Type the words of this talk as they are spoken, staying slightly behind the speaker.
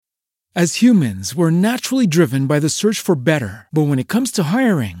As humans, we're naturally driven by the search for better. But when it comes to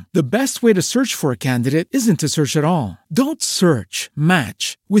hiring, the best way to search for a candidate isn't to search at all. Don't search,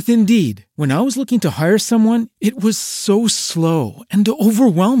 match with Indeed. When I was looking to hire someone, it was so slow and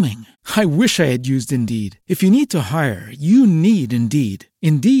overwhelming. I wish I had used Indeed. If you need to hire, you need Indeed.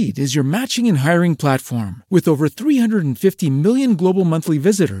 Indeed is your matching and hiring platform with over 350 million global monthly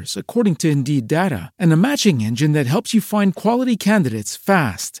visitors, according to Indeed data, and a matching engine that helps you find quality candidates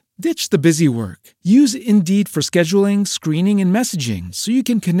fast. Ditch the busy work. Use Indeed for scheduling, screening, and messaging so you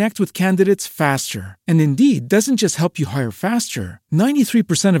can connect with candidates faster. And Indeed doesn't just help you hire faster.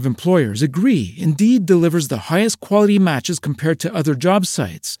 93% of employers agree Indeed delivers the highest quality matches compared to other job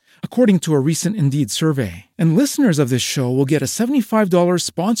sites, according to a recent Indeed survey. And listeners of this show will get a $75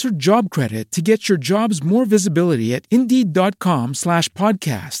 sponsored job credit to get your jobs more visibility at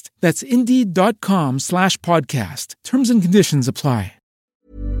Indeed.com/podcast. That's Indeed.com/podcast. Terms and conditions apply.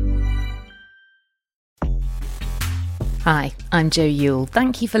 Hi, I'm Jo Yule.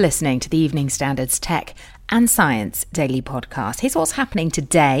 Thank you for listening to the Evening Standard's Tech and Science Daily Podcast. Here's what's happening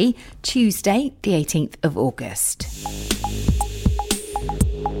today, Tuesday, the 18th of August.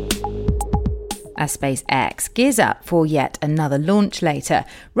 As SpaceX gears up for yet another launch later,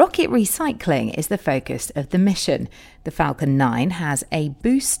 rocket recycling is the focus of the mission. The Falcon 9 has a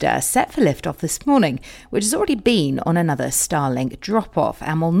booster set for liftoff this morning, which has already been on another Starlink drop-off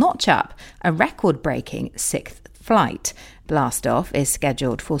and will notch up a record-breaking 6th flight. Blastoff is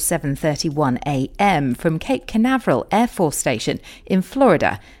scheduled for 7:31 a.m. from Cape Canaveral Air Force Station in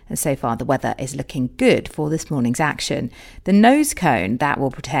Florida, and so far the weather is looking good for this morning's action. The nose cone that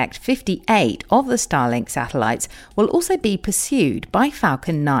will protect 58 of the Starlink satellites will also be pursued by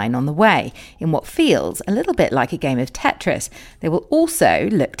Falcon 9 on the way, in what feels a little bit like a game of Tetris. They will also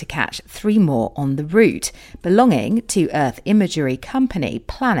look to catch 3 more on the route, belonging to Earth imagery company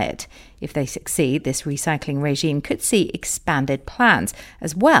Planet. If they succeed, this recycling regime could see expanded plans,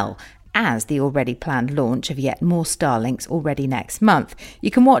 as well as the already planned launch of yet more Starlinks already next month.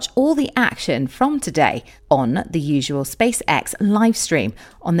 You can watch all the action from today on the usual SpaceX live stream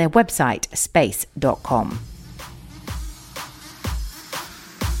on their website, space.com.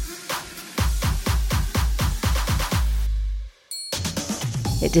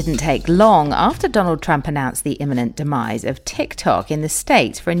 It didn't take long after Donald Trump announced the imminent demise of TikTok in the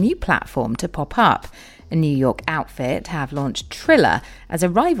States for a new platform to pop up. A New York outfit have launched Triller as a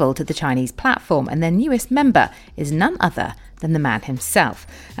rival to the Chinese platform, and their newest member is none other than the man himself.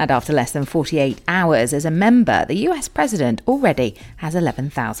 And after less than 48 hours as a member, the US president already has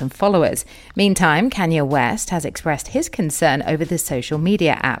 11,000 followers. Meantime, Kanye West has expressed his concern over the social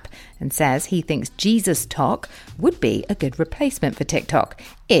media app and says he thinks Jesus Talk would be a good replacement for TikTok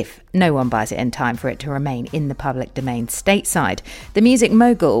if no one buys it in time for it to remain in the public domain stateside. The music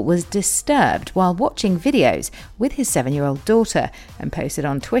mogul was disturbed while watching videos with his 7-year-old daughter and posted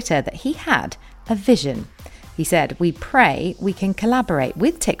on Twitter that he had a vision. He said, "We pray we can collaborate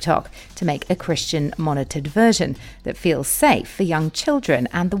with TikTok to make a Christian-monitored version that feels safe for young children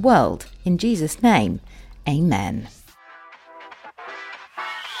and the world. In Jesus' name, amen."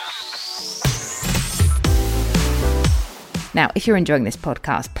 Now, if you're enjoying this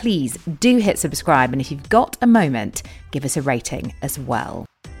podcast, please do hit subscribe. And if you've got a moment, give us a rating as well.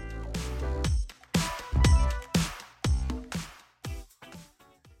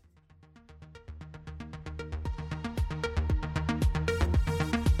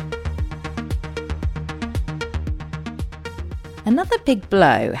 Another big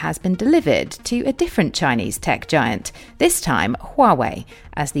blow has been delivered to a different Chinese tech giant, this time Huawei,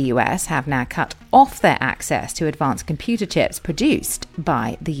 as the US have now cut off their access to advanced computer chips produced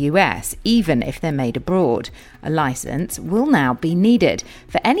by the US, even if they're made abroad. A license will now be needed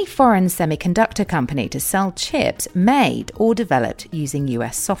for any foreign semiconductor company to sell chips made or developed using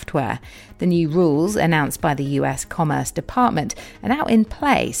US software. The new rules announced by the US Commerce Department are now in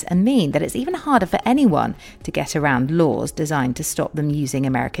place and mean that it's even harder for anyone to get around laws designed to stop them using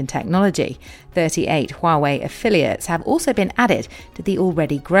American technology. 38 Huawei affiliates have also been added to the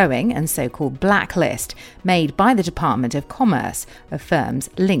already growing and so-called blacklist made by the Department of Commerce of firms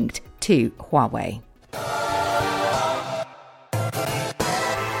linked to Huawei.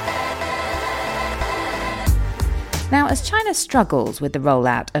 Now, as China struggles with the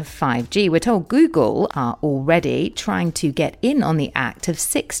rollout of 5G, we're told Google are already trying to get in on the act of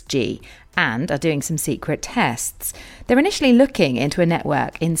 6G and are doing some secret tests. They're initially looking into a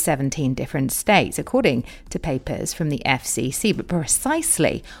network in 17 different states, according to papers from the FCC, but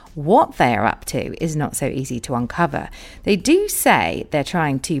precisely what they are up to is not so easy to uncover. They do say they're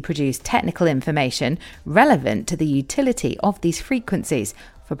trying to produce technical information relevant to the utility of these frequencies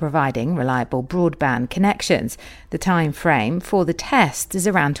for providing reliable broadband connections. The time frame for the test is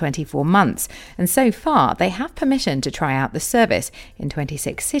around 24 months, and so far they have permission to try out the service in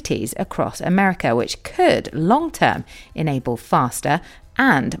 26 cities across America, which could long-term enable faster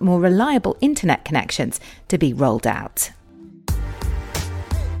and more reliable internet connections to be rolled out.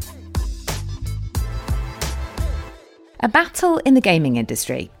 A battle in the gaming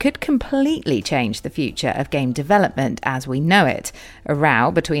industry could completely change the future of game development as we know it. A row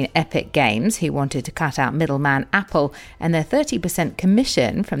between Epic Games, who wanted to cut out middleman Apple, and their 30%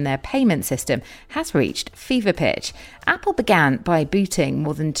 commission from their payment system has reached fever pitch. Apple began by booting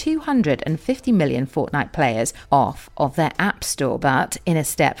more than 250 million Fortnite players off of their App Store, but in a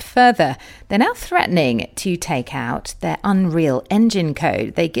step further, they're now threatening to take out their Unreal Engine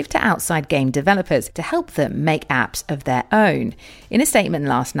code they give to outside game developers to help them make apps of their own. In a statement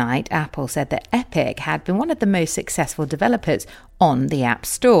last night, Apple said that Epic had been one of the most successful developers on the App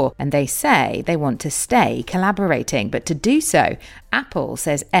Store, and they say they want to stay collaborating. But to do so, Apple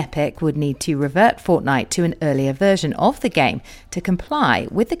says Epic would need to revert Fortnite to an earlier version of the game to comply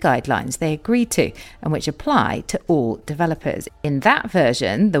with the guidelines they agreed to and which apply to all developers. In that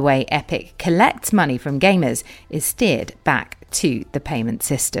version, the way Epic collects money from gamers is steered back to the payment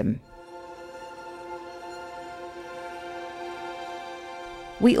system.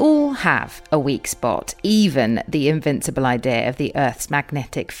 We all have a weak spot, even the invincible idea of the Earth's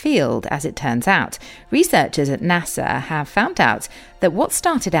magnetic field, as it turns out. Researchers at NASA have found out that what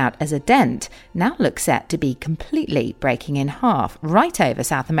started out as a dent now looks set to be completely breaking in half right over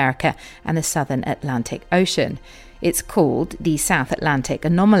South America and the southern Atlantic Ocean. It's called the South Atlantic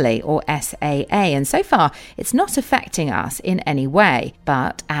Anomaly, or SAA, and so far it's not affecting us in any way.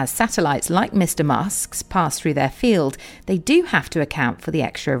 But as satellites like Mr. Musk's pass through their field, they do have to account for the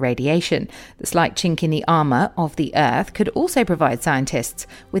extra radiation. The slight chink in the armour of the Earth could also provide scientists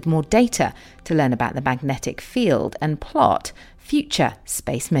with more data to learn about the magnetic field and plot future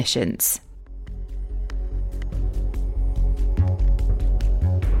space missions.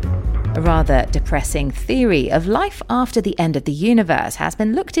 A rather depressing theory of life after the end of the universe has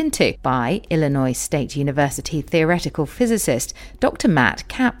been looked into by Illinois State University theoretical physicist Dr. Matt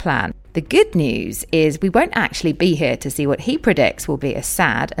Kaplan. The good news is we won't actually be here to see what he predicts will be a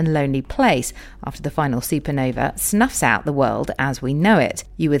sad and lonely place after the final supernova snuffs out the world as we know it.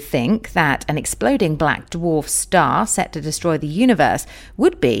 You would think that an exploding black dwarf star set to destroy the universe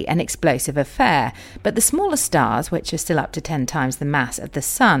would be an explosive affair, but the smaller stars, which are still up to 10 times the mass of the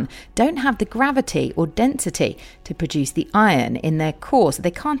Sun, don't have the gravity or density to produce the iron in their core, so they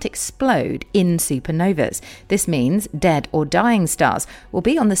can't explode in supernovas. This means dead or dying stars will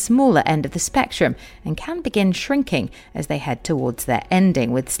be on the smaller end of the spectrum and can begin shrinking as they head towards their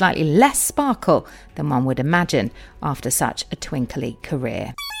ending, with slightly less sparkle than one would imagine after such a twinkly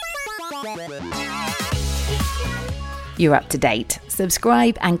career. You're up to date.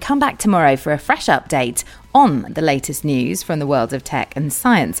 Subscribe and come back tomorrow for a fresh update on the latest news from the world of tech and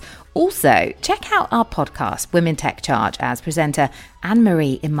science. Also, check out our podcast, Women Tech Charge, as presenter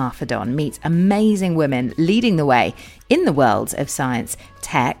Anne-Marie Imafidon meets amazing women leading the way in the worlds of science,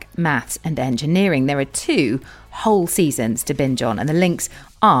 tech, maths and engineering. There are 2 whole seasons to binge on, and the links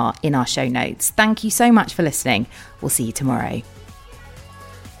are in our show notes. Thank you so much for listening. We'll see you tomorrow.